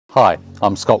Hi,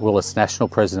 I'm Scott Willis, National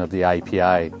President of the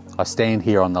APA. I stand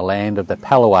here on the land of the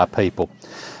Palawa people,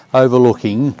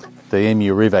 overlooking the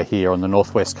Emu River here on the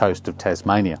northwest coast of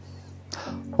Tasmania.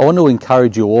 I want to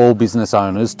encourage you all business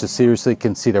owners to seriously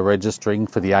consider registering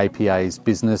for the APA's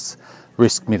Business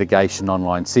Risk Mitigation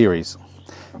online series.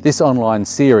 This online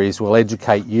series will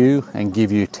educate you and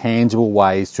give you tangible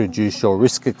ways to reduce your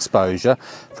risk exposure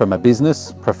from a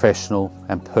business, professional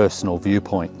and personal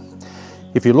viewpoint.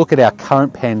 If you look at our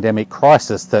current pandemic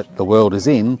crisis that the world is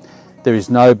in, there is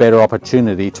no better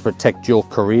opportunity to protect your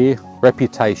career,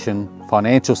 reputation,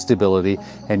 financial stability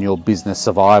and your business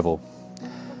survival.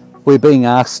 We're being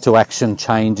asked to action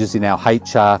changes in our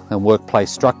HR and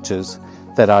workplace structures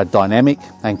that are dynamic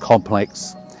and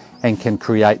complex and can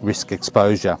create risk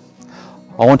exposure.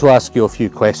 I want to ask you a few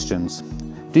questions.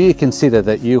 Do you consider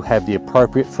that you have the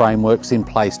appropriate frameworks in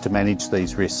place to manage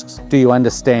these risks? Do you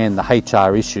understand the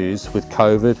HR issues with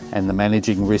COVID and the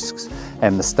managing risks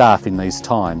and the staff in these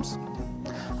times?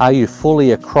 Are you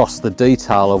fully across the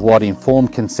detail of what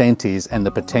informed consent is and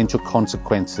the potential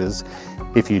consequences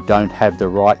if you don't have the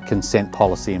right consent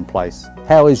policy in place?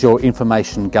 How is your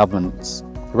information governance,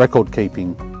 record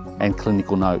keeping and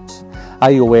clinical notes?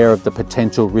 Are you aware of the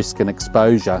potential risk and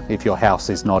exposure if your house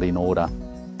is not in order?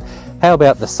 How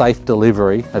about the safe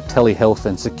delivery of telehealth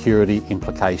and security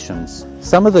implications?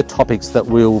 Some of the topics that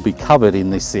will be covered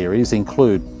in this series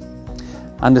include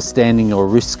understanding your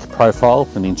risk profile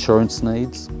and insurance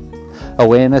needs,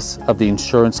 awareness of the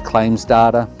insurance claims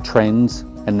data, trends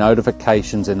and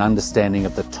notifications and understanding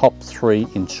of the top 3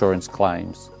 insurance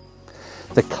claims,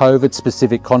 the COVID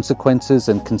specific consequences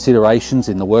and considerations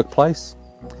in the workplace,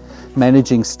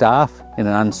 managing staff in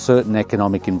an uncertain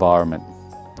economic environment,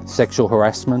 sexual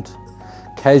harassment,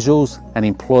 casuals and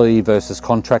employee versus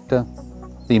contractor,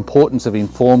 the importance of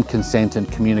informed consent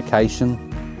and communication,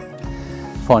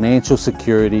 financial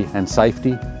security and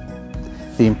safety,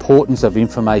 the importance of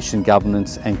information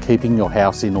governance and keeping your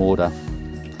house in order.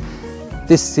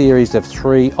 This series of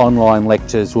 3 online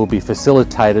lectures will be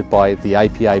facilitated by the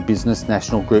APA Business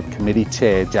National Group Committee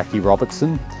Chair Jackie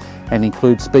Robertson and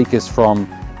include speakers from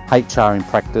HR in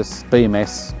Practice,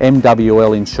 BMS,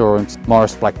 MWL Insurance,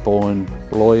 Maurice Blackburn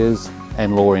Lawyers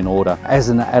and Law in Order. As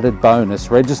an added bonus,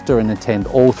 register and attend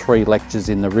all 3 lectures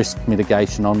in the Risk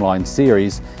Mitigation online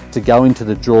series to go into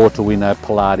the draw to win a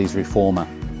Pilates reformer.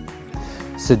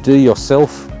 So do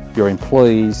yourself, your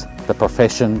employees, the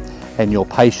profession and your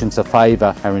patients a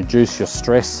favour and reduce your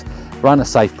stress, run a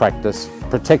safe practice,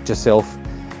 protect yourself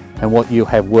and what you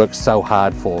have worked so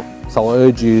hard for. So I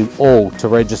urge you all to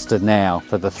register now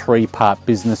for the 3-part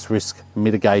Business Risk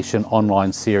Mitigation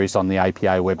online series on the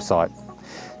APA website.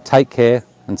 Take care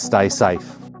and stay safe.